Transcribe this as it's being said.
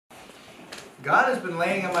God has been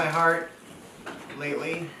laying on my heart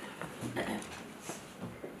lately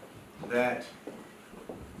that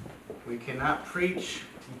we cannot preach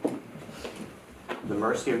the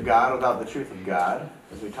mercy of God without the truth of God,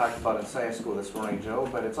 as we talked about in Sunday school this morning, Joe,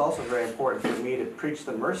 but it's also very important for me to preach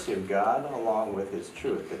the mercy of God along with His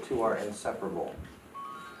truth. The two are inseparable.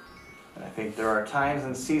 And I think there are times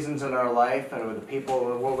and seasons in our life and with the people in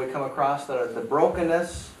the world we come across that are the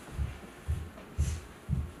brokenness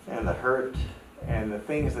and the hurt and the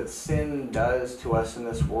things that sin does to us in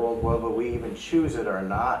this world, whether we even choose it or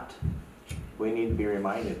not, we need to be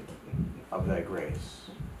reminded of that grace.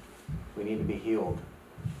 We need to be healed.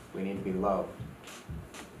 We need to be loved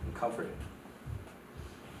and comforted.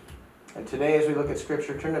 And today, as we look at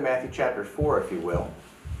Scripture, turn to Matthew chapter 4, if you will.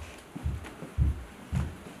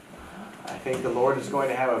 I think the Lord is going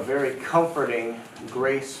to have a very comforting,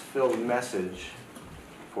 grace-filled message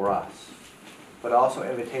for us, but also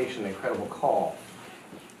invitation, incredible call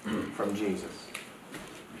from Jesus.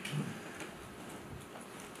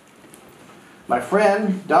 My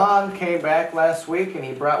friend Don came back last week and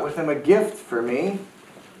he brought with him a gift for me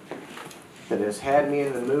that has had me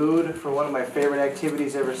in the mood for one of my favorite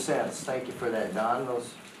activities ever since. Thank you for that, Don.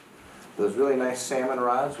 Those really nice salmon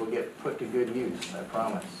rods will get put to good use, I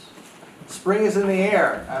promise. Spring is in the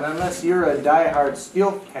air, and unless you're a die-hard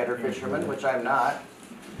steelheader fisherman, which I'm not,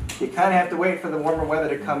 you kind of have to wait for the warmer weather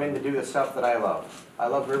to come in to do the stuff that I love. I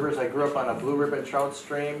love rivers. I grew up on a blue ribbon trout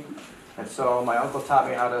stream, and so my uncle taught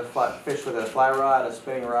me how to fish with a fly rod, a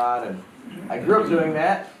spinning rod, and I grew up doing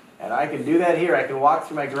that, and I can do that here. I can walk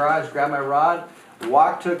through my garage, grab my rod,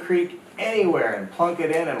 walk to a creek anywhere, and plunk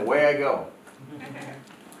it in, and away I go.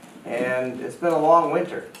 And it's been a long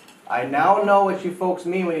winter. I now know what you folks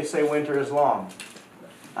mean when you say winter is long.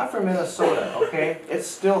 I'm from Minnesota, okay? It's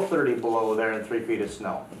still 30 below there and 3 feet of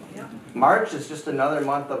snow. March is just another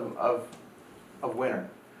month of winter.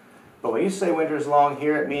 But when you say winter is long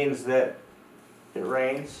here, it means that it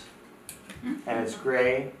rains and it's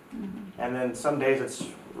gray, and then some days it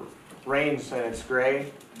rains and it's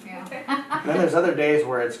gray. And then there's other days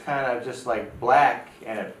where it's kind of just like black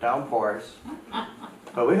and it downpours.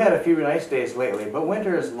 But we've had a few nice days lately, but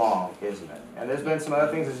winter is long, isn't it? And there's been some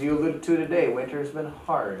other things, as you alluded to today. Winter has been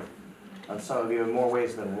hard on some of you in more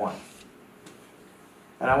ways than one.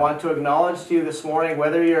 And I want to acknowledge to you this morning,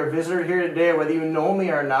 whether you're a visitor here today or whether you know me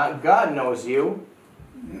or not, God knows you.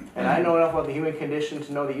 And I know enough about the human condition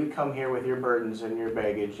to know that you come here with your burdens and your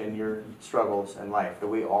baggage and your struggles in life that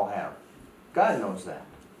we all have. God knows that.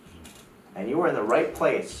 And you are in the right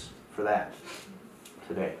place for that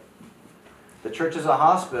today. The church is a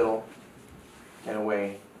hospital, in a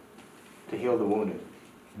way, to heal the wounded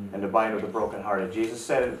and to bind with the brokenhearted. Jesus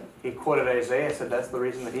said it, he quoted Isaiah, said that's the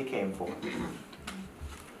reason that he came for.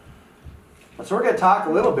 And so we're going to talk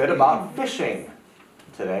a little bit about fishing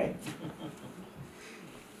today.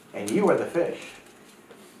 And you are the fish.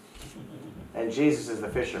 And Jesus is the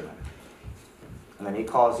fisherman. And then he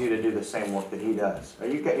calls you to do the same work that he does. Are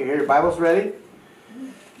you your Bibles ready?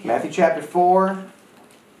 Matthew chapter 4.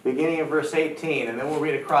 Beginning in verse 18, and then we'll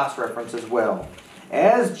read a cross-reference as well.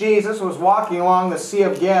 As Jesus was walking along the Sea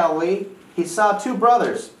of Galilee, he saw two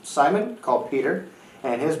brothers, Simon, called Peter,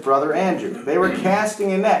 and his brother Andrew. They were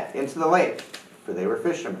casting a net into the lake, for they were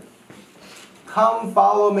fishermen. "Come,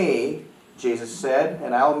 follow me," Jesus said,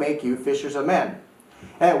 "and I'll make you fishers of men."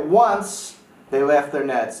 At once they left their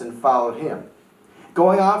nets and followed him.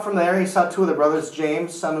 Going on from there, he saw two of the brothers,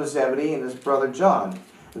 James, son of Zebedee, and his brother John.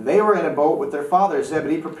 They were in a boat with their father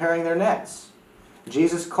Zebedee preparing their nets.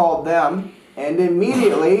 Jesus called them, and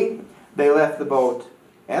immediately they left the boat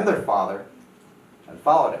and their father and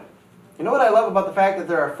followed him. You know what I love about the fact that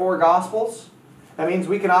there are 4 Gospels? That means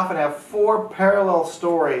we can often have 4 parallel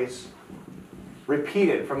stories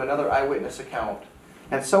repeated from another eyewitness account.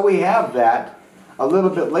 And so we have that a little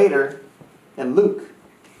bit later in Luke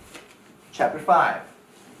chapter 5.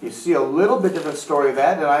 You see a little bit different story of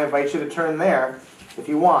that, and I invite you to turn there if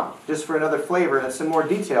you want, just for another flavor and some more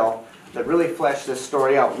detail that really flesh this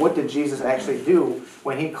story out. What did Jesus actually do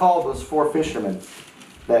when he called those 4 fishermen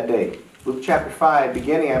that day? Luke chapter 5,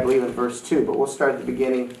 beginning, I believe, in verse 2, but we'll start at the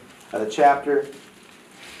beginning of the chapter.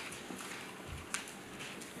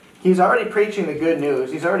 He's already preaching the good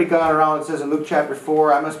news. He's already gone around, it says in Luke chapter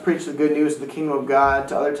 4, "I must preach the good news of the kingdom of God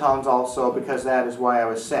to other towns also, because that is why I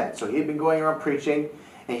was sent." So he had been going around preaching,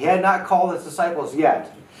 and he had not called his disciples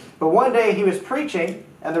yet. But one day he was preaching,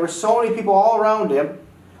 and there were so many people all around him,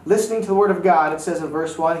 listening to the word of God. It says in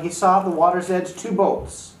verse 1, he saw at the water's edge 2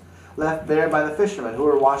 boats, left there by the fishermen who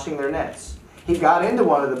were washing their nets. He got into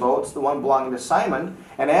one of the boats, the one belonging to Simon,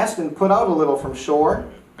 and asked him to put out a little from shore.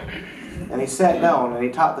 And he sat down and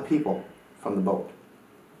he taught the people. from the boat.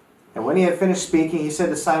 And when he had finished speaking, he said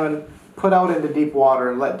to Simon, "Put out into deep water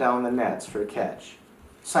and let down the nets for a catch."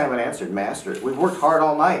 Simon answered, "Master, we've worked hard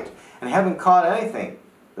all night and haven't caught anything.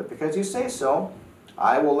 But because you say so,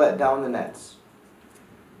 I will let down the nets."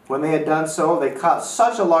 When they had done so, they caught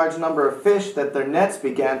such a large number of fish that their nets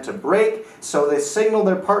began to break. So they signaled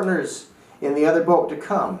their partners in the other boat to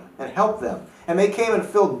come and help them. And they came and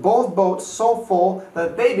filled both boats so full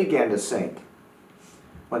that they began to sink.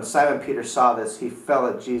 When Simon Peter saw this, he fell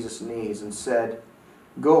at Jesus' knees and said,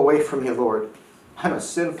 "Go away from me, Lord. I'm a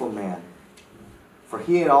sinful man." For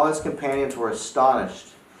he and all his companions were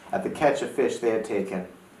astonished at the catch of fish they had taken.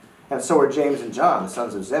 And so were James and John, the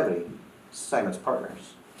sons of Zebedee, Simon's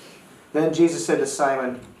partners. Then Jesus said to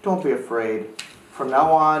Simon, "Don't be afraid. From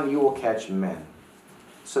now on you will catch men."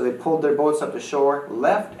 So they pulled their boats up to shore,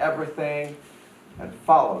 left everything, and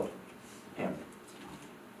followed him.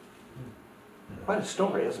 Quite a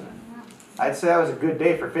story, isn't it? I'd say that was a good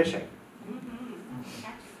day for fishing.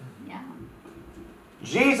 Yeah.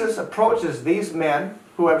 Jesus approaches these men,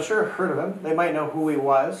 who I'm sure have heard of him. They might know who he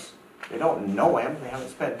was. They don't know him. They haven't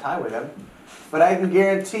spent time with him. But I can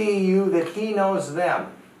guarantee you that he knows them.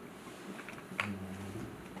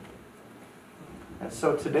 And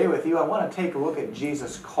so today with you, I want to take a look at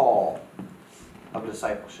Jesus' call of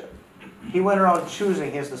discipleship. He went around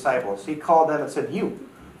choosing his disciples. He called them and said, "You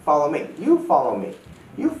follow me. You follow me.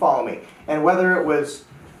 You follow me." And whether it was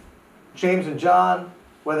James and John,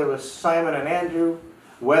 whether it was Simon and Andrew,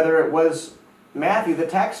 whether it was Matthew, the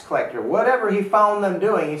tax collector, whatever he found them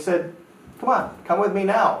doing, he said, "Come on, come with me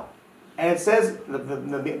now." And it says,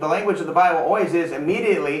 the language of the Bible always is,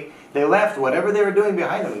 immediately they left whatever they were doing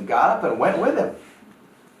behind them and got up and went with him.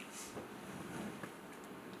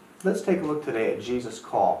 Let's take a look today at Jesus'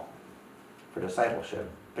 call for discipleship.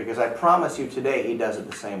 Because I promise you today, he does it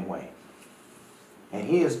the same way. And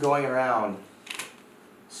he is going around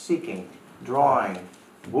seeking, drawing,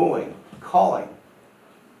 wooing, calling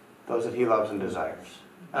those that he loves and desires.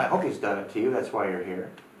 And I hope he's done it to you. That's why you're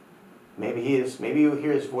here. Maybe you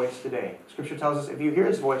hear his voice today. Scripture tells us if you hear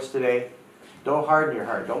his voice today, don't harden your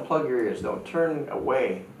heart. Don't plug your ears. Don't turn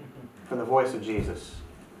away from the voice of Jesus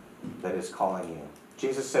that is calling you.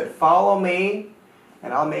 Jesus said, "Follow me,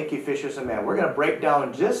 and I'll make you fishers of men." We're going to break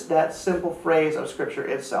down just that simple phrase of Scripture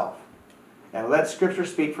itself. And let Scripture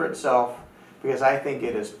speak for itself, because I think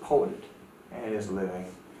it is potent, and it is living,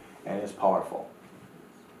 and it is powerful.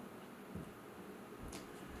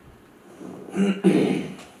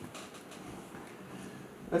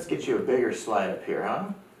 Let's get you a bigger slide up here, huh?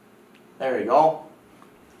 There you go.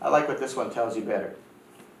 I like what this one tells you better.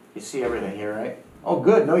 You see everything here, right? Oh,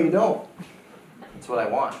 good. No, you don't. That's what I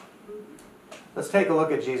want. Let's take a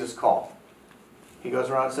look at Jesus' call. He goes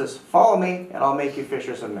around and says, "Follow me, and I'll make you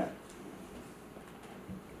fishers of men."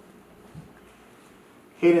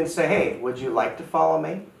 He didn't say, "Hey, would you like to follow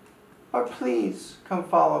me?" Or "Please, come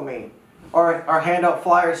follow me." Or hand out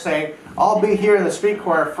flyers saying, "I'll be here in the street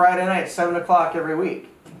corner Friday night, 7 o'clock every week."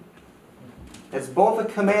 It's both a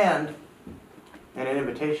command and an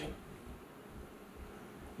invitation.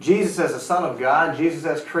 Jesus as the Son of God, Jesus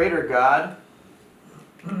as Creator God,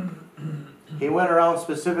 he went around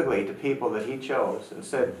specifically to people that he chose and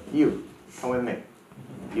said, "You, come with me.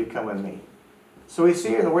 You come with me." So we see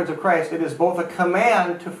here in the words of Christ, it is both a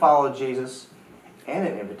command to follow Jesus and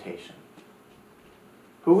an invitation.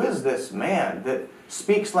 Who is this man that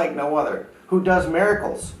speaks like no other? Who does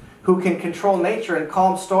miracles? Who can control nature and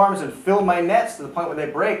calm storms and fill my nets to the point where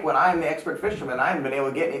they break when I'm the expert fisherman? I haven't been able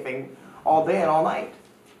to get anything all day and all night.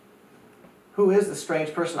 Who is this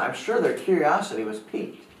strange person? I'm sure their curiosity was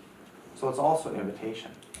piqued. So it's also an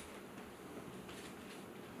invitation.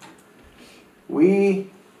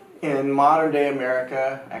 We, in modern day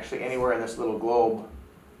America, actually anywhere in this little globe,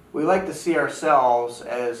 we like to see ourselves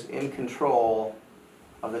as in control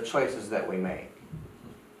of the choices that we make.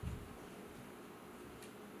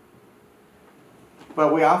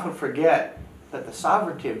 But we often forget that the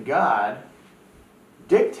sovereignty of God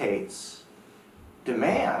dictates,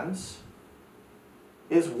 demands,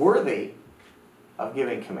 is worthy of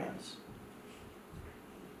giving commands.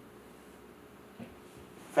 In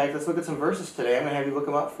fact, let's look at some verses today. I'm going to have you look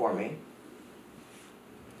them up for me.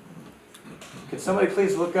 Could somebody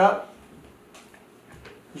please look up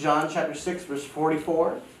John chapter 6, verse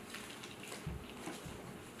 44?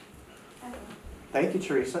 Thank you,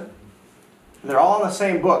 Teresa. They're all in the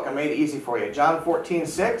same book. I made it easy for you. John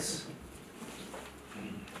 14:6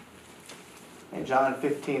 and John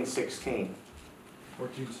 15:16.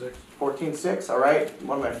 14:6. 14:6, all right.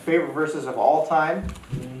 One of my favorite verses of all time.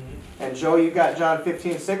 And Joe, you got John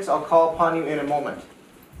 15:6. I'll call upon you in a moment.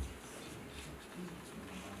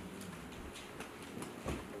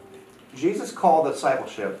 Jesus called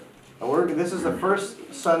discipleship, and this is the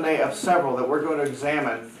first Sunday of several that we're going to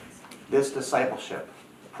examine this discipleship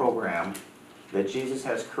program that Jesus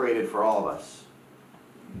has created for all of us.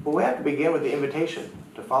 But we have to begin with the invitation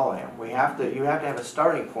to follow him. You have to have a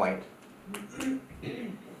starting point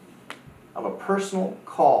of a personal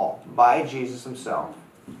call by Jesus himself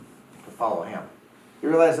to follow him. You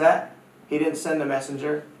realize that? He didn't send a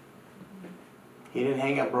messenger. He didn't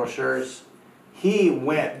hang up brochures. He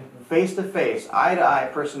went face to face, eye to eye,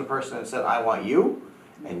 person to person, and said, I want you,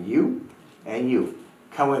 and you, and you.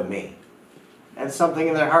 Come with me. And something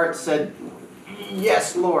in their heart said,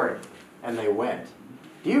 yes, Lord. And they went.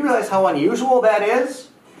 Do you realize how unusual that is?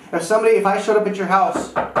 If I showed up at your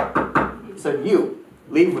house, said, you,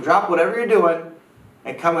 leave, drop whatever you're doing,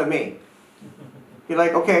 and come with me. You're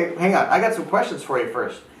like, okay, hang on. I got some questions for you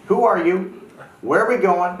first. Who are you? Where are we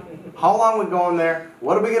going? How long are we going there?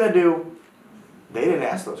 What are we going to do? They didn't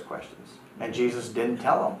ask those questions. And Jesus didn't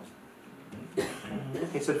tell them.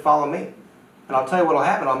 He said, follow me. And I'll tell you what will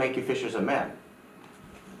happen. I'll make you fishers of men.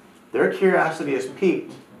 Their curiosity is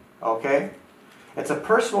piqued. Okay? It's a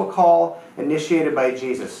personal call initiated by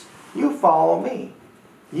Jesus. You follow me.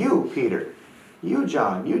 You, Peter. You,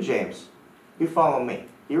 John. You, James. You follow me.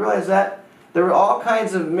 You realize that? There were all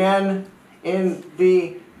kinds of men in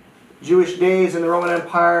the Jewish days in the Roman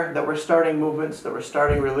Empire that were starting movements, that were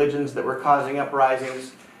starting religions, that were causing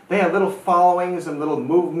uprisings. They had little followings and little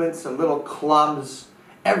movements and little clubs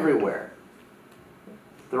everywhere.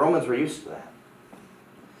 The Romans were used to that.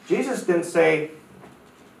 Jesus didn't say,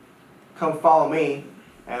 come follow me,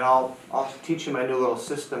 and I'll teach you my new little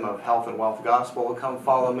system of health and wealth gospel. Come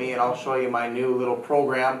follow me, and I'll show you my new little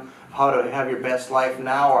program of how to have your best life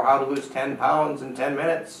now, or how to lose 10 pounds in 10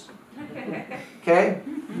 minutes. Okay?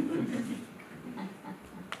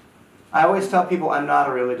 I always tell people I'm not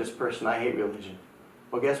a religious person. I hate religion.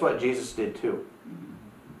 Well, guess what? Jesus did too.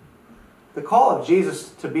 The call of Jesus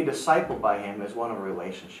to be discipled by him is one of a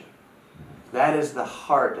relationship. That is the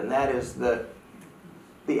heart, and that is the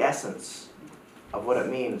essence of what it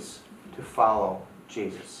means to follow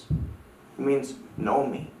Jesus. It means know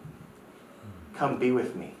me. Come be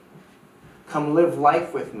with me. Come live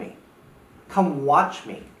life with me. Come watch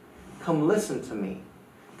me. Come listen to me.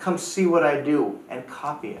 Come see what I do and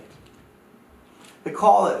copy it. The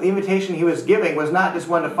call, the invitation he was giving was not just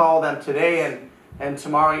one to follow them today and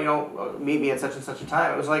tomorrow, meet me at such and such a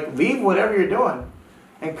time. It was like, leave whatever you're doing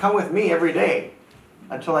and come with me every day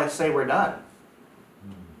until I say we're done.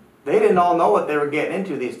 They didn't all know what they were getting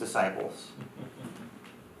into, these disciples.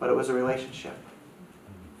 But it was a relationship.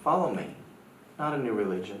 Follow me. Not a new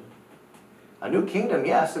religion. A new kingdom,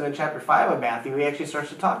 yes. And in chapter 5 of Matthew, he actually starts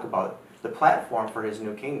to talk about the platform for his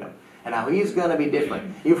new kingdom and how he's going to be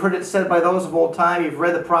different. You've heard it said by those of old time. You've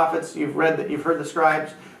read the prophets. You've heard the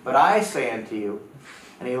scribes. But I say unto you,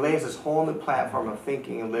 and he lays this whole new platform of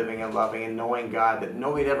thinking and living and loving and knowing God that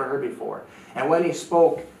nobody had ever heard before. And when he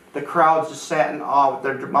spoke, the crowds just sat in awe with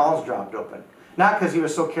their mouths dropped open. Not because he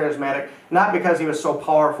was so charismatic, not because he was so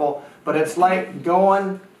powerful, but it's like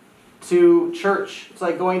going to church. It's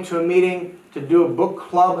like going to a meeting to do a book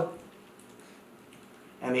club,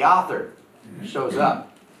 and the author shows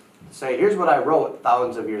up to say, here's what I wrote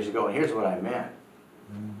thousands of years ago, and here's what I meant.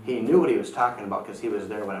 He knew what he was talking about because he was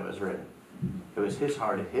there when it was written. It was his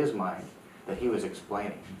heart and his mind that he was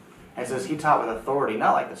explaining. And it says he taught with authority,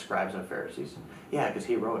 not like the scribes and Pharisees. Yeah, because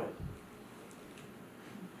he wrote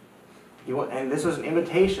it. And this was an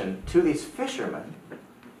invitation to these fishermen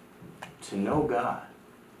to know God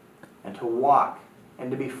and to walk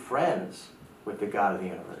and to be friends with the God of the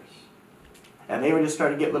universe. And they were just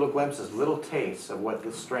starting to get little glimpses, little tastes of what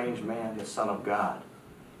this strange man, the Son of God,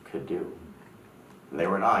 could do. And they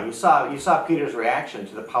were in awe. You saw Peter's reaction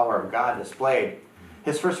to the power of God displayed.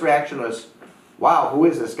 His first reaction was, wow, who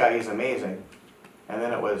is this guy? He's amazing. And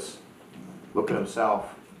then it was, look at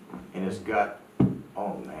himself in his gut.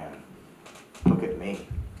 Oh man, look at me.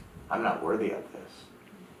 I'm not worthy of this.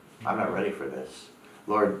 I'm not ready for this.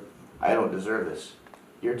 Lord, I don't deserve this.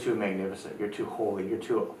 You're too magnificent. You're too holy. You're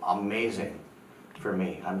too amazing for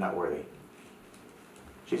me. I'm not worthy.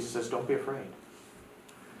 Jesus says, don't be afraid.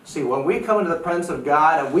 See, when we come into the presence of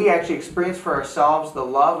God and we actually experience for ourselves the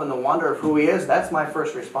love and the wonder of who he is, that's my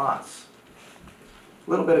first response. A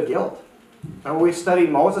little bit of guilt. Remember we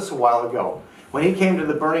studied Moses a while ago. When he came to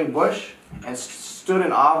the burning bush and stood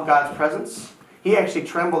in awe of God's presence, he actually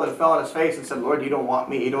trembled and fell on his face and said, Lord, you don't want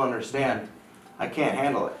me. You don't understand. I can't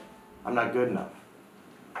handle it. I'm not good enough.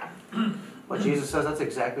 But Jesus says, that's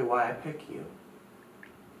exactly why I pick you.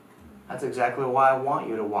 That's exactly why I want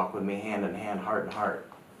you to walk with me hand in hand, heart in heart.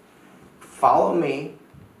 Follow me,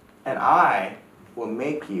 and I will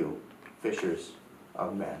make you fishers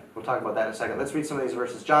of men. We'll talk about that in a second. Let's read some of these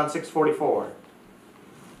verses. John 6:44.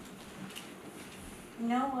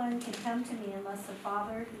 No one can come to me unless the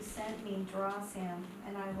Father who sent me draws him,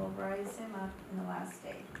 and I will raise him up in the last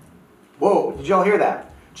day. Whoa, did y'all hear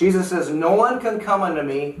that? Jesus says, no one can come unto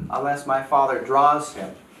me unless my Father draws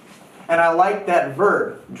him. And I like that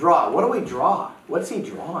verb, draw. What do we draw? What's he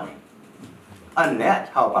drawing? A net,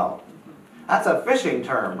 how about? That's a fishing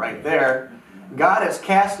term right there. God is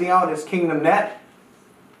casting out his kingdom net,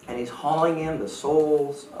 and he's hauling in the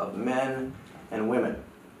souls of men and women.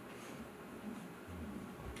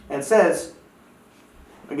 And it says,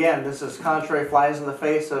 again, this is contrary, flies in the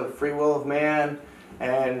face of free will of man,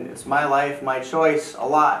 and it's my life, my choice, a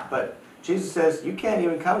lot. But Jesus says, you can't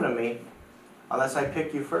even come to me unless I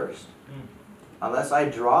pick you first. Unless I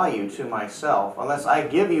draw you to myself. Unless I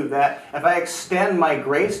give you that, if I extend my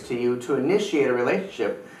grace to you to initiate a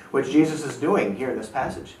relationship, which Jesus is doing here in this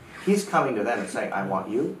passage. He's coming to them and saying, I want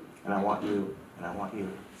you, and I want you, and I want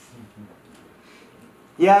you.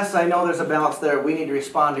 Yes, I know there's a balance there. We need to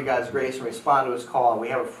respond to God's grace and respond to his call, and we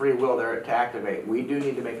have a free will there to activate. We do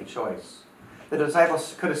need to make a choice. The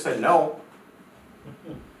disciples could have said no.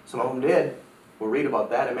 Some of them did. We'll read about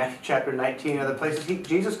that in Matthew chapter 19 and other places.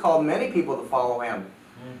 Jesus called many people to follow him.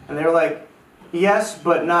 And they were like, yes,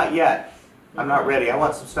 but not yet. I'm not ready. I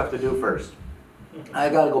want some stuff to do first. I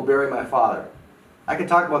got to go bury my father. I could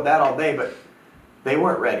talk about that all day, but they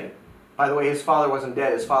weren't ready. By the way, his father wasn't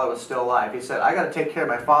dead. His father was still alive. He said, I got to take care of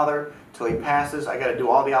my father till he passes. I got to do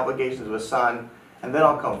all the obligations of his son, and then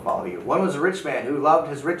I'll come follow you. One was a rich man who loved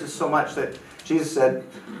his riches so much that Jesus said,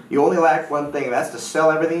 you only lack one thing, and that's to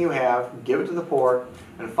sell everything you have, give it to the poor,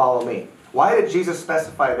 and follow me. Why did Jesus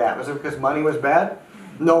specify that? Was it because money was bad?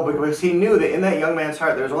 No, because he knew that in that young man's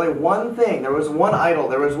heart there was only one thing, there was one idol,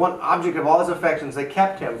 there was one object of all his affections that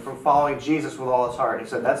kept him from following Jesus with all his heart. He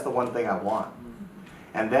said, that's the one thing I want.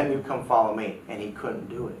 And then you come follow me. And he couldn't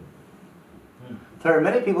do it. There are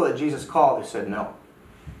many people that Jesus called who said no,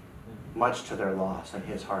 much to their loss and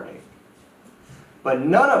his heartache. But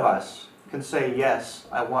none of us can say, yes,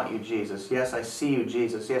 I want you, Jesus. Yes, I see you,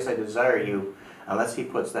 Jesus. Yes, I desire you, unless he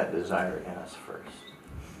puts that desire in us first.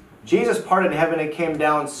 Jesus parted heaven and came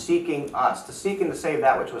down seeking us, to seek and to save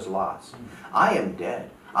that which was lost. I am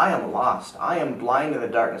dead. I am lost. I am blind in the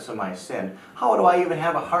darkness of my sin. How do I even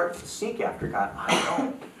have a heart to seek after God? I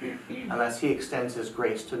don't. Unless he extends his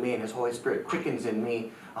grace to me and his Holy Spirit quickens in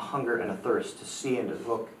me a hunger and a thirst to see and to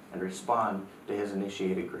look and respond to his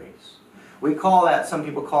initiated grace. We call that, some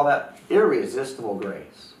people call that irresistible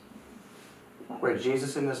grace. Where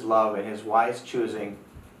Jesus in his love and his wise choosing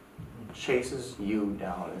chases you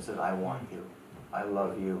down and says, I want you. I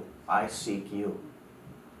love you. I seek you.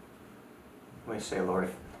 We say, Lord,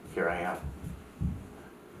 here I am.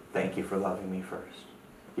 Thank you for loving me first.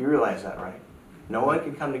 You realize that, right? No one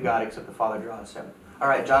can come to God except the Father draws him. All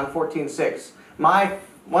right, John 14:6.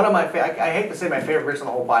 One of my I hate to say my favorite verse in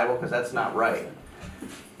the whole Bible because that's not right.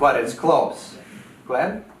 But it's close. Go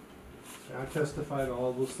ahead. I testify to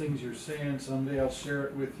all those things you're saying. Someday I'll share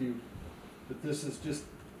it with you. But this is just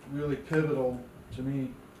really pivotal to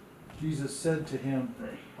me. Jesus said to him,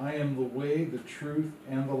 I am the way, the truth,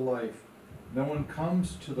 and the life. No one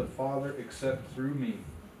comes to the Father except through me.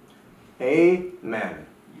 Amen.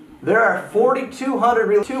 There are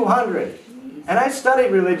 4,200. And I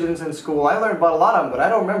studied religions in school. I learned about a lot of them, but I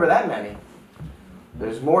don't remember that many.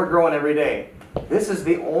 There's more growing every day. This is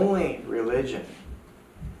the only religion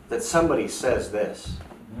that somebody says this.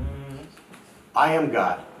 I am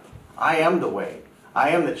God. I am the way. I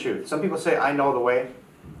am the truth. Some people say, I know the way.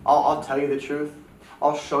 I'll tell you the truth.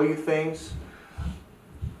 I'll show you things.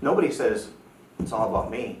 Nobody says, it's all about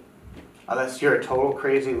me. Unless you're a total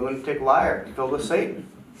crazy lunatic liar filled with Satan.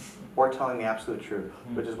 Or telling the absolute truth,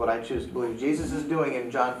 which is what I choose to believe. Jesus is doing in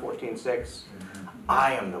John 14:6.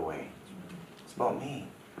 I am the way. It's about me.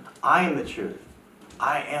 I am the truth.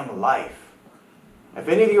 I am life. If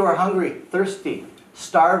any of you are hungry, thirsty,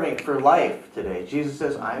 starving for life today, Jesus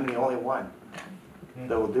says, I am the only one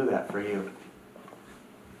that will do that for you.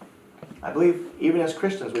 I believe even as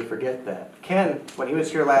Christians we forget that. Ken, when he was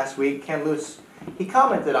here last week, Ken Luce, he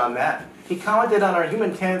commented on that. He commented on our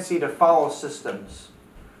human tendency to follow systems,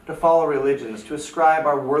 to follow religions, to ascribe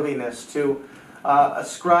our worthiness, to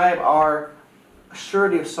ascribe our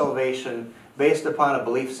surety of salvation based upon a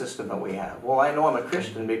belief system that we have. Well, I know I'm a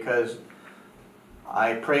Christian because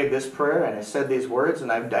I prayed this prayer and I said these words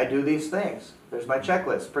and I do these things. There's my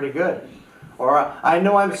checklist. Pretty good. Or I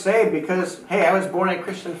know I'm saved because, hey, I was born in a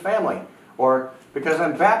Christian family. Or because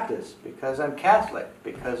I'm Baptist, because I'm Catholic,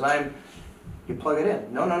 because I'm... You plug it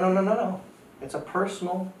in. No. It's a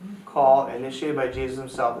personal call initiated by Jesus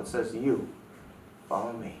himself that says, you,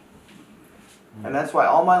 follow me. And that's why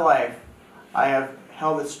all my life I have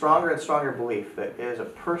held a stronger and stronger belief that it is a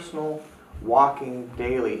personal, walking,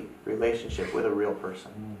 daily relationship with a real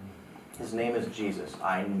person. His name is Jesus.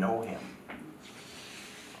 I know him.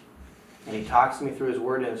 And he talks to me through his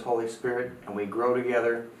word and his Holy Spirit, and we grow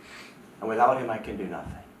together. And without him, I can do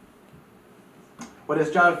nothing. What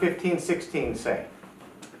does John 15:16 say?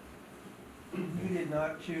 You did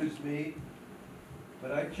not choose me,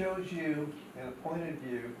 but I chose you and appointed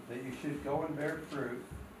you that you should go and bear fruit,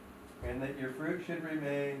 and that your fruit should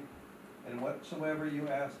remain, and whatsoever you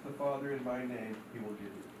ask the Father in my name, he will give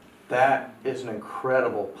you. That is an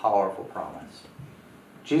incredible, powerful promise.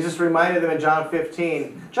 Jesus reminded them in John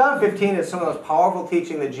 15. John 15 is some of the most powerful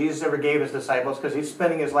teaching that Jesus ever gave his disciples because he's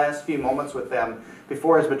spending his last few moments with them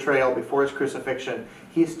before his betrayal, before his crucifixion.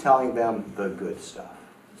 He's telling them the good stuff.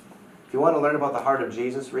 If you want to learn about the heart of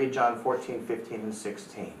Jesus, read John 14, 15, and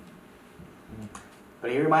 16.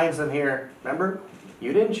 But he reminds them here, remember,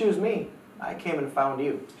 you didn't choose me. I came and found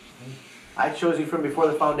you. I chose you from before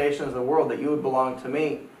the foundations of the world that you would belong to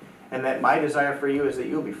me, and that my desire for you is that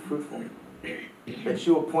you'll be fruitful. That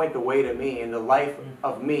you will point the way to me and the life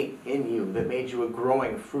of me in you that made you a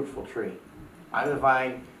growing, fruitful tree. I'm the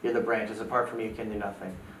vine, you're the branches. Apart from me, you can do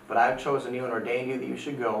nothing. But I've chosen you and ordained you that you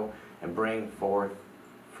should go and bring forth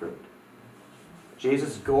fruit.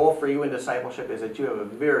 Jesus' goal for you in discipleship is that you have a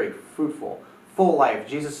very fruitful, full life.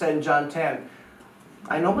 Jesus said in John 10,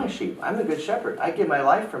 I know my sheep. I'm the good shepherd. I give my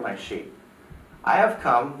life for my sheep. I have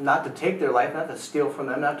come not to take their life, not to steal from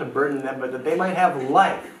them, not to burden them, but that they might have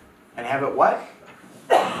life. And have it what?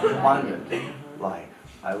 Abundant life.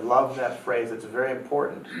 I love that phrase. It's very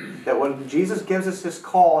important. That when Jesus gives us his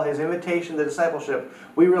call, his invitation to discipleship,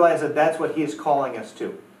 we realize that that's what he is calling us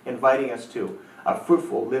to, inviting us to. A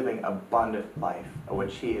fruitful, living, abundant life, of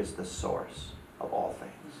which he is the source of all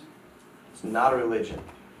things. It's not a religion.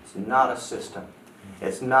 It's not a system.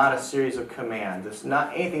 It's not a series of commands. It's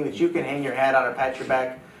not anything that you can hang your hat on or pat your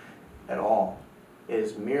back at all. It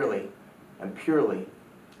is merely and purely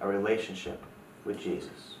a relationship with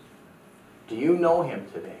Jesus. Do you know him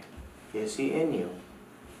today? Is he in you?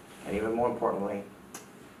 And even more importantly,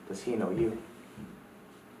 does he know you?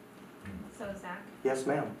 So, Zach, Yes,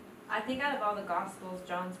 ma'am. I think out of all the Gospels,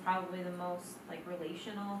 John's probably the most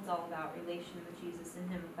relational. It's all about relation with Jesus and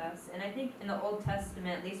him with us. And I think in the Old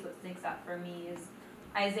Testament, at least what sticks out for me is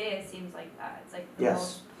Isaiah seems like that. It's like the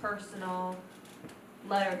most personal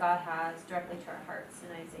letter God has directly to our hearts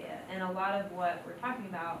in Isaiah. And a lot of what we're talking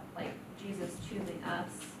about, like Jesus choosing us,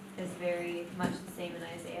 is very much the same in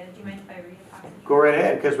Isaiah. Do you mind if I read a passage? Go right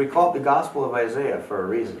ahead, because we call it the Gospel of Isaiah for a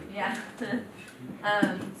reason. Yeah.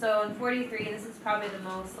 So in 43, this is probably the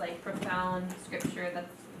most profound scripture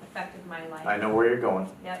that's affected my life. I know where you're going.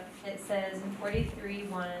 Yep. It says in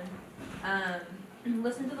 43:1,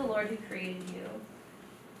 listen to the Lord who created you.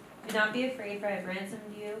 Do not be afraid, for I have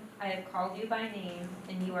ransomed you. I have called you by name,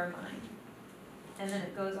 and you are mine. And then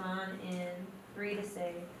it goes on in 3 to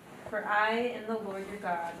say, for I am the Lord your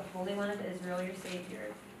God, the Holy One of Israel, your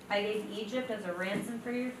Savior. I gave Egypt as a ransom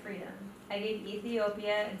for your freedom. I gave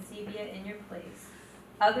Ethiopia and Sebia in your place.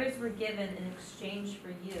 Others were given in exchange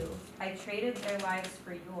for you. I traded their lives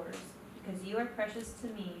for yours. Because you are precious to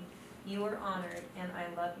me, you are honored, and I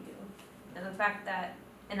love you. And the fact that,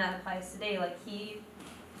 and that applies today,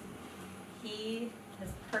 he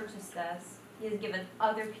has purchased us. He has given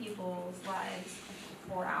other people's lives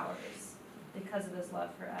for ours because of his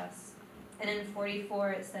love for us. And in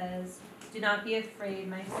 44 it says, do not be afraid,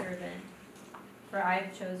 my servant, for I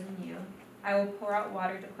have chosen you. I will pour out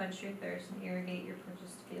water to quench your thirst and irrigate your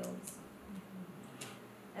purchased fields.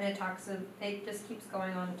 And it just keeps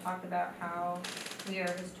going on to talk about how we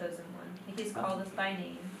are his chosen one. He's called us by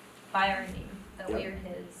name, by our name, that we are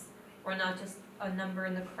his. We're not just a number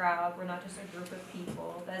in the crowd. We're not just a group of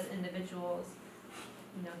people. But as individuals,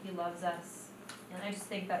 he loves us. And I just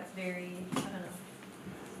think that's very,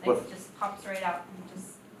 it just pops right out and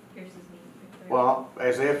just pierces me. Well,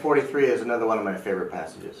 Isaiah 43 is another one of my favorite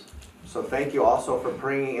passages. So thank you also for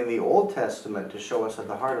bringing in the Old Testament to show us that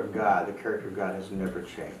the heart of God, the character of God, has never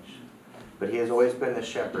changed. But he has always been the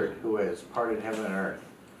shepherd who has parted heaven and earth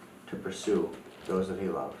to pursue those that he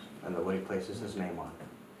loves and the what he places his name on.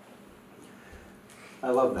 I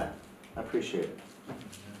love that. I appreciate it.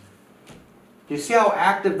 Do you see how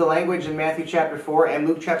active the language in Matthew chapter 4 and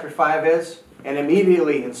Luke chapter 5 is? And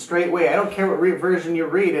immediately and straightway, I don't care what version you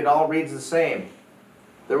read, it all reads the same.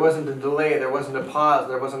 There wasn't a delay, there wasn't a pause,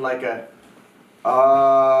 there wasn't like a,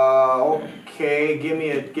 okay, give me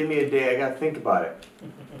a day, I gotta think about it.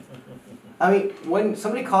 I mean, when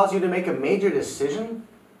somebody calls you to make a major decision,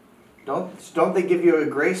 Don't they give you a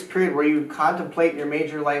grace period where you contemplate your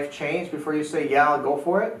major life change before you say, yeah, I'll go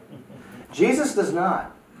for it? Jesus does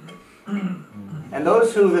not. And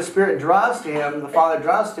those who the Spirit draws to Him, the Father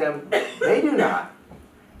draws to Him, they do not.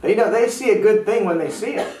 They see a good thing when they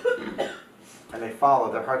see it. And they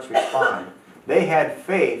follow, their hearts respond. They had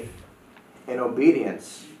faith and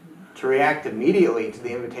obedience to react immediately to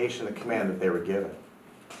the invitation, the command that they were given.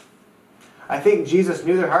 I think Jesus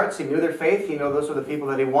knew their hearts, He knew their faith, He knew those were the people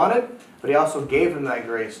that He wanted, but He also gave them that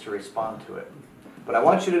grace to respond to it. But I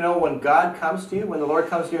want you to know when God comes to you, when the Lord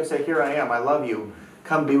comes to you and says, here I am, I love you,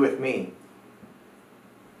 come be with me.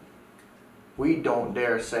 We don't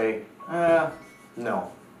dare say,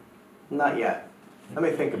 no, not yet. Let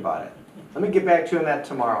me think about it. Let me get back to you on that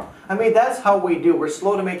tomorrow. I mean, that's how we do. We're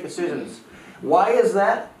slow to make decisions. Why is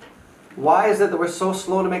that? Why is it that we're so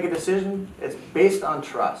slow to make a decision? It's based on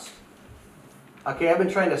trust. Okay, I've been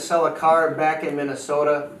trying to sell a car back in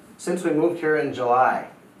Minnesota since we moved here in July.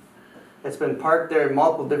 It's been parked there in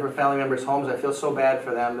multiple different family members' homes. I feel so bad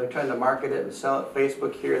for them. They're trying to market it and sell it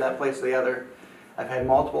Facebook here, that place, the other. I've had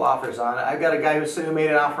multiple offers on it. I've got a guy who made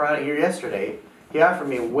an offer on it here yesterday. He offered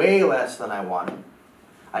me way less than I wanted.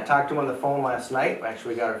 I talked to him on the phone last night.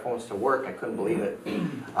 Actually, we got our phones to work. I couldn't believe it.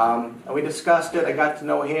 And we discussed it. I got to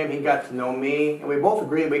know him. He got to know me. And we both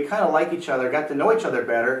agreed we kind of like each other, got to know each other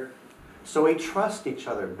better. So we trust each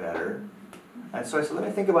other better. And so I said, let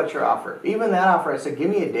me think about your offer. Even that offer, I said, give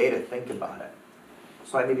me a day to think about it.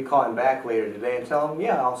 So I need to call him back later today and tell him,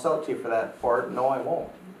 yeah, I'll sell it to you for that. Or no, I won't.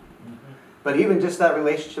 But even just that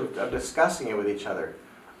relationship of discussing it with each other.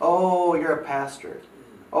 Oh, you're a pastor.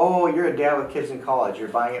 Oh, you're a dad with kids in college. You're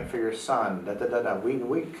buying it for your son. Da, da, da, da.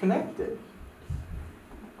 We connected.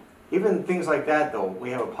 Even things like that, though,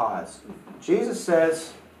 we have a pause. Jesus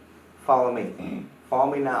says, follow me.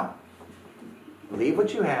 Follow me now. Leave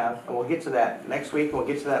what you have, and we'll get to that next week, and we'll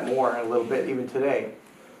get to that more in a little bit, even today.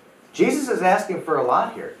 Jesus is asking for a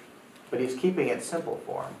lot here, but He's keeping it simple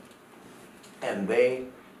for them. And they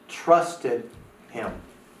trusted Him.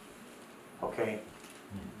 Okay?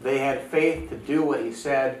 They had faith to do what He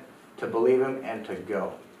said, to believe Him, and to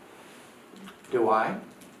go. Do I?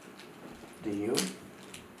 Do you?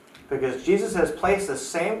 Because Jesus has placed the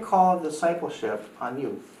same call of discipleship on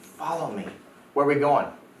you. Follow me. Where are we going?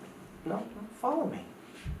 No, follow me.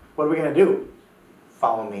 What are we going to do?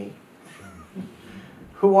 Follow me.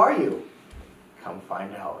 Who are you? Come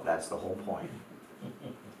find out. That's the whole point.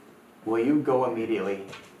 Will you go immediately?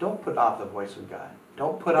 Don't put off the voice of God.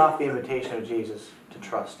 Don't put off the invitation of Jesus to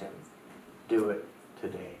trust Him. Do it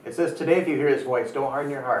today. It says today if you hear His voice, don't harden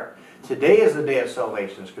your heart. Today is the day of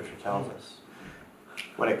salvation, Scripture tells us.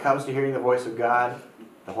 When it comes to hearing the voice of God,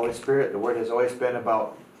 the Holy Spirit, the Word has always been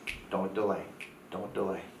about don't delay. Don't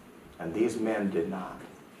delay. And these men did not.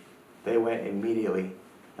 They went immediately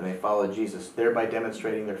and they followed Jesus, thereby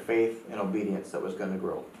demonstrating their faith and obedience that was going to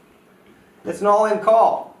grow. It's an all-in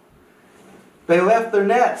call. They left their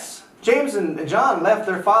nets. James and John left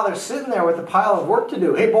their father sitting there with a pile of work to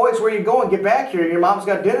do. Hey boys, where you going? Get back here. Your mom's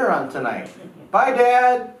got dinner on tonight. Bye,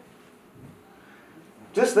 Dad.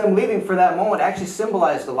 Just them leaving for that moment actually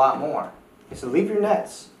symbolized a lot more. He said, leave your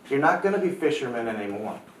nets. You're not going to be fishermen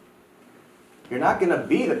anymore. You're not going to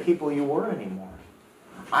be the people you were anymore.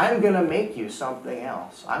 I'm going to make you something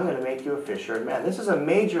else. I'm going to make you a fisher of men. This is a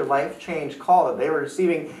major life change call that they were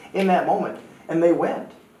receiving in that moment. And they went.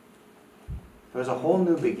 There was a whole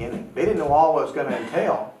new beginning. They didn't know all what it was going to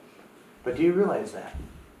entail. But do you realize that?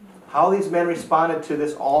 How these men responded to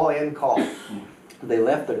this all-in call. They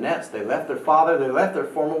left their nets. They left their father. They left their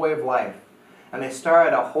former way of life. And they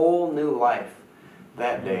started a whole new life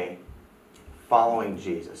that day following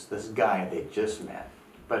Jesus. This guy they just met.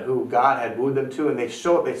 But who God had wooed them to. And they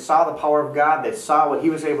saw the power of God. They saw what He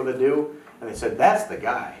was able to do. And they said, that's the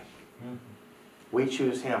guy. We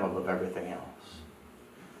choose Him above everything else.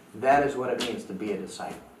 That is what it means to be a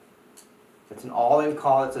disciple. It's an all-in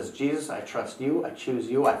call that says, Jesus, I trust you, I choose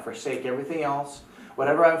you, I forsake everything else.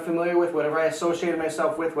 Whatever I'm familiar with, whatever I associated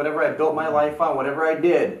myself with, whatever I built my life on, whatever I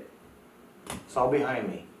did, it's all behind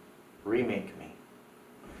me. Remake me.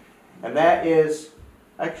 And that is,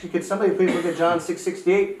 actually, could somebody please look at John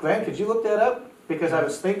 6:68? Glenn, could you look that up? Because I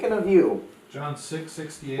was thinking of you. John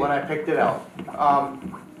 6:68. When I picked it out.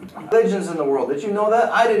 Religions in the world. Did you know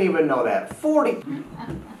that? I didn't even know that. 40.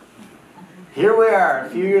 Here we are, a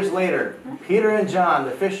few years later. Peter and John,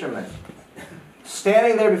 the fishermen,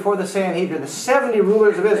 standing there before the Sanhedrin, the 70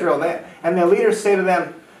 rulers of Israel. And the leaders say to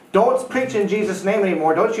them, don't preach in Jesus' name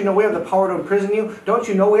anymore. Don't you know we have the power to imprison you? Don't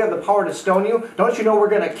you know we have the power to stone you? Don't you know we're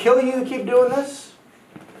going to kill you to keep doing this?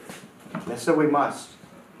 And they said we must.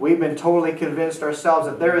 We've been totally convinced ourselves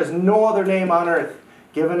that there is no other name on earth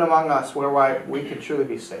given among us whereby we can truly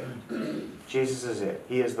be saved. Jesus is it.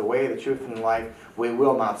 He is the way, the truth, and the life. We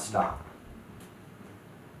will not stop.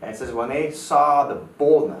 And it says when they saw the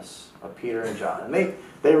boldness of Peter and John, and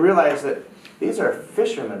they realized that these are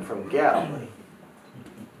fishermen from Galilee.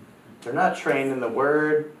 They're not trained in the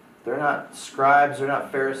Word. They're not scribes. They're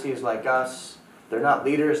not Pharisees like us. They're not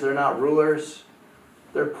leaders. They're not rulers.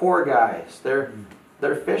 They're poor guys. They're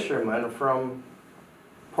fishermen from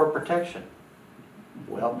Port Protection.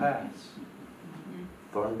 Well Pass.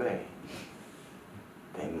 Thorne Bay.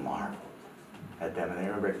 They marveled at them and they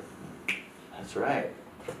remembered, that's right.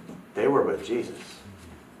 They were with Jesus.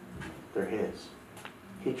 They're His.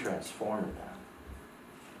 He transformed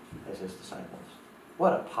them as His disciples.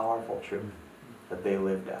 What a powerful truth that they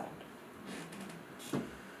lived out.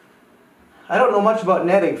 I don't know much about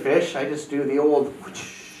netting fish. I just do the old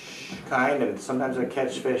kind, and sometimes I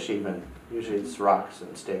catch fish even. Usually it's rocks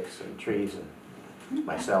and sticks and trees and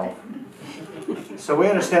myself. So we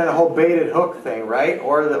understand the whole baited hook thing, right?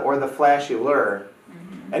 Or the flashy lure.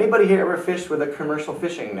 Anybody here ever fished with a commercial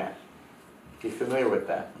fishing net? You familiar with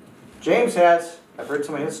that? James has. I've heard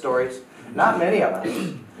some of his stories. Not many of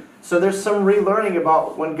us. So there's some relearning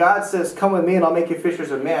about when God says, come with me and I'll make you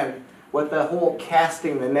fishers of men, what the whole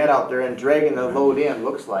casting the net out there and dragging the load in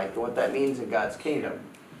looks like, and what that means in God's kingdom.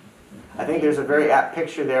 I think there's a very apt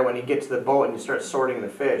picture there when you get to the boat and you start sorting the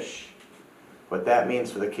fish, what that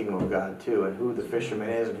means for the kingdom of God too, and who the fisherman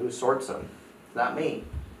is and who sorts them. Not me.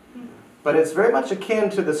 But it's very much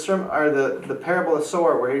akin to the parable of the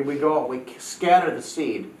sower, where we go and we scatter the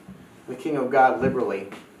seed, the kingdom of God, liberally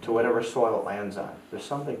to whatever soil it lands on. There's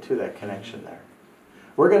something to that connection there.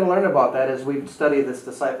 We're going to learn about that as we study this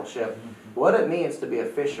discipleship, what it means to be a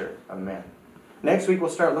fisher of men. Next week we'll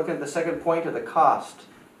start looking at the second point of the cost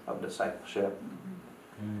of discipleship.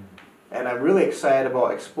 And I'm really excited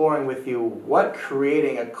about exploring with you what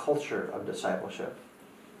creating a culture of discipleship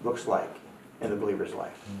looks like in the believer's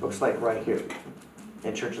life. Looks like right here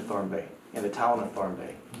in Church of Thorne Bay, in the town of Thorne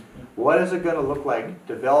Bay. What is it going to look like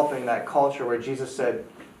developing that culture where Jesus said,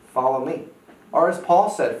 follow me? Or as Paul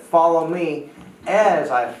said, follow me as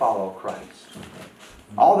I follow Christ.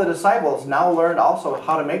 All the disciples now learned also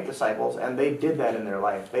how to make disciples, and they did that in their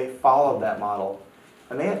life. They followed that model.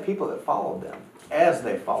 And they had people that followed them as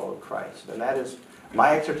they followed Christ. And that is,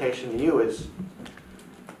 my exhortation to you is,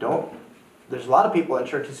 there's a lot of people in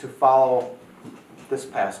churches who follow this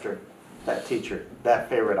pastor, that teacher, that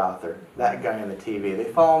favorite author, that guy on the TV. They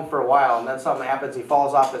follow him for a while, and then something happens, he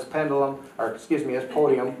falls off his his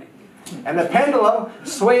podium, and the pendulum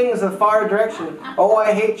swings the far direction. Oh,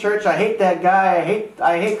 I hate church, I hate that guy,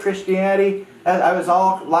 I hate Christianity. I was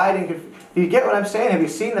all lied and confused. Do you get what I'm saying? Have you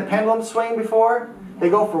seen the pendulum swing before? They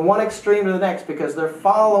go from one extreme to the next because they're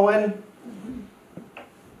following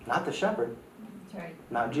not the shepherd,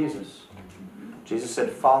 not Jesus. Jesus said,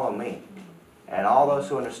 follow me. And all those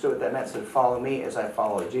who understood what that meant said, follow me as I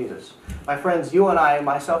follow Jesus. My friends, you and I,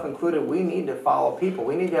 myself included, we need to follow people.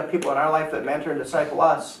 We need to have people in our life that mentor and disciple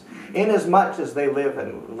us inasmuch as they live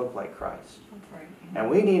and look like Christ. And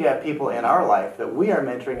we need to have people in our life that we are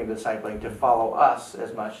mentoring and discipling to follow us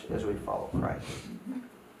as much as we follow Christ.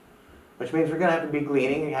 Which means we're going to have to be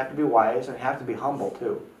gleaning, and you have to be wise, and you have to be humble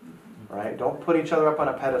too. Right? Don't put each other up on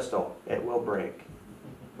a pedestal. It will break.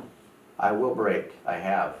 I will break. I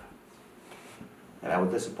have. And I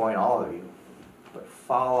will disappoint all of you. But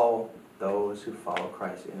follow those who follow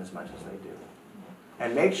Christ in as much as they do.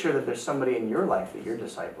 And make sure that there's somebody in your life that you're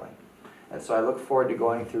discipling. And so I look forward to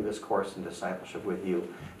going through this course in discipleship with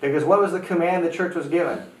you. Because what was the command the church was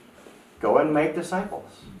given? Go and make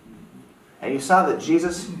disciples. And you saw that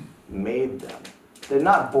Jesus made them. They're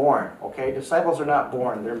not born, okay? Disciples are not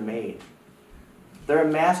born, they're made. They're a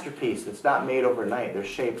masterpiece that's not made overnight. They're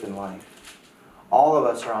shaped in life. All of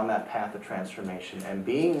us are on that path of transformation and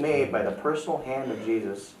being made by the personal hand of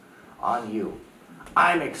Jesus on you.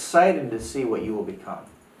 I'm excited to see what you will become.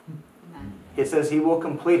 It says He will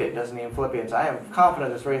complete it, doesn't He, in Philippians? I am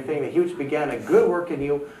confident of this very thing, that He which began a good work in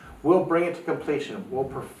you will bring it to completion, will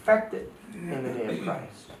perfect it in the day of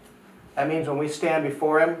Christ. That means when we stand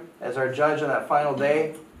before Him as our judge on that final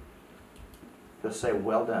day, He'll say,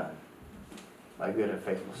 well done, my good and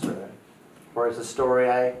faithful servant. Or as the story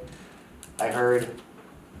I heard,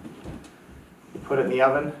 you put it in the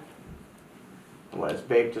oven, and when it's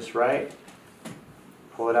baked just right,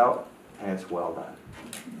 pull it out, and it's well done.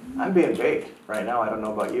 I'm being baked right now. I don't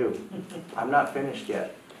know about you. I'm not finished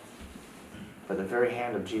yet. But the very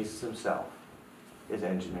hand of Jesus Himself is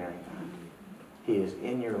engineering that. He is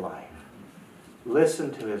in your life.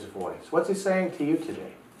 Listen to His voice. What's He saying to you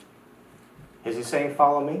today? Is He saying,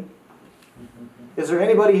 follow me? Is there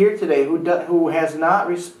anybody here today who has not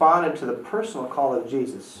responded to the personal call of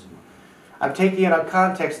Jesus? I'm taking it out of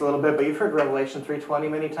context a little bit, but you've heard Revelation 3:20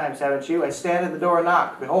 many times, haven't you? I stand at the door and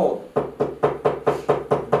knock. Behold,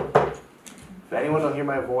 if anyone will hear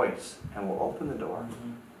my voice and will open the door,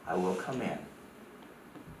 I will come in.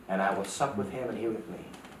 And I will sup with him and he with me.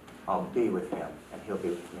 I'll be with him and he'll be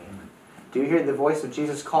with me. Do you hear the voice of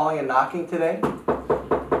Jesus calling and knocking today?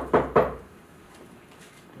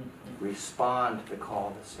 Respond to the call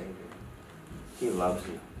of the Savior. He loves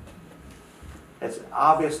you. It's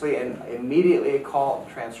obviously and immediately a call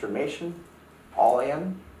to transformation, all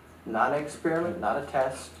in, not an experiment, not a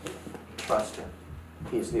test. Trust him.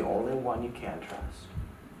 He's the only one you can trust.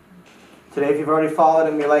 Today, if you've already followed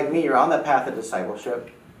him, you're like me, you're on that path of discipleship.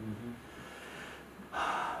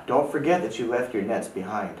 Don't forget that you left your nets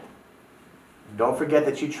behind. Don't forget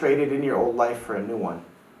that you traded in your old life for a new one.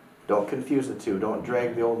 Don't confuse the two. Don't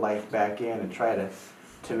drag the old life back in and try to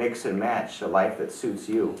mix and match a life that suits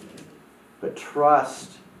you. But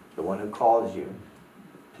trust the one who calls you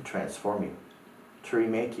to transform you, to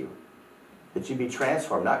remake you. That you be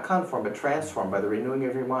transformed, not conformed, but transformed by the renewing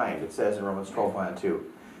of your mind, it says in Romans 12:1-2.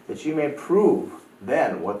 That you may prove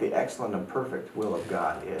then what the excellent and perfect will of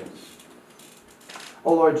God is.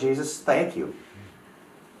 Oh Lord Jesus, thank you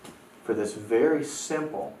for this very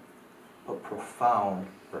simple but profound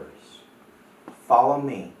verse. Follow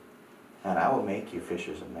me, and I will make you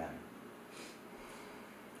fishers of men.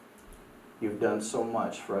 You've done so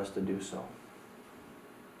much for us to do so.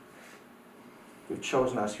 You've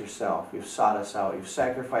chosen us yourself. You've sought us out. You've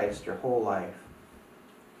sacrificed your whole life.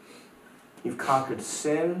 You've conquered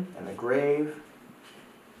sin and the grave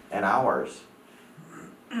and ours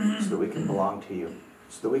so that we can belong to you,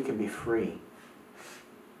 so that we can be free,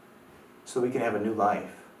 so that we can have a new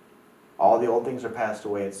life. All the old things are passed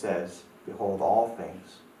away, it says. Behold, all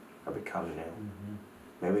things are become new.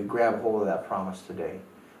 May we grab hold of that promise today.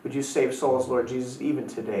 Would you save souls, Lord Jesus, even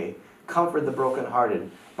today? Comfort the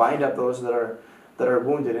brokenhearted. Bind up those that are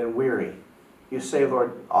wounded and weary. You say,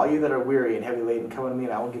 Lord, all you that are weary and heavy laden, come unto me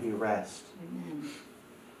and I will give you rest. Amen.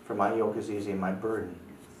 For my yoke is easy and my burden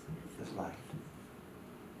is light.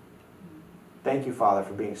 Thank you, Father,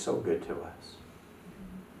 for being so good to us.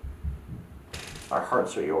 Our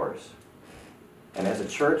hearts are yours. And as a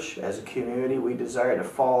church, as a community, we desire to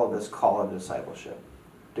follow this call of discipleship,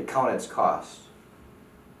 to count its cost,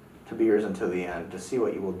 to be yours until the end, to see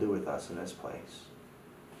what you will do with us in this place.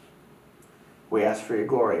 We ask for your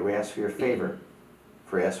glory. We ask for your favor.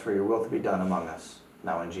 We ask for your will to be done among us.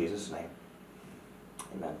 Now in Jesus' name,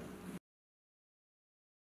 amen.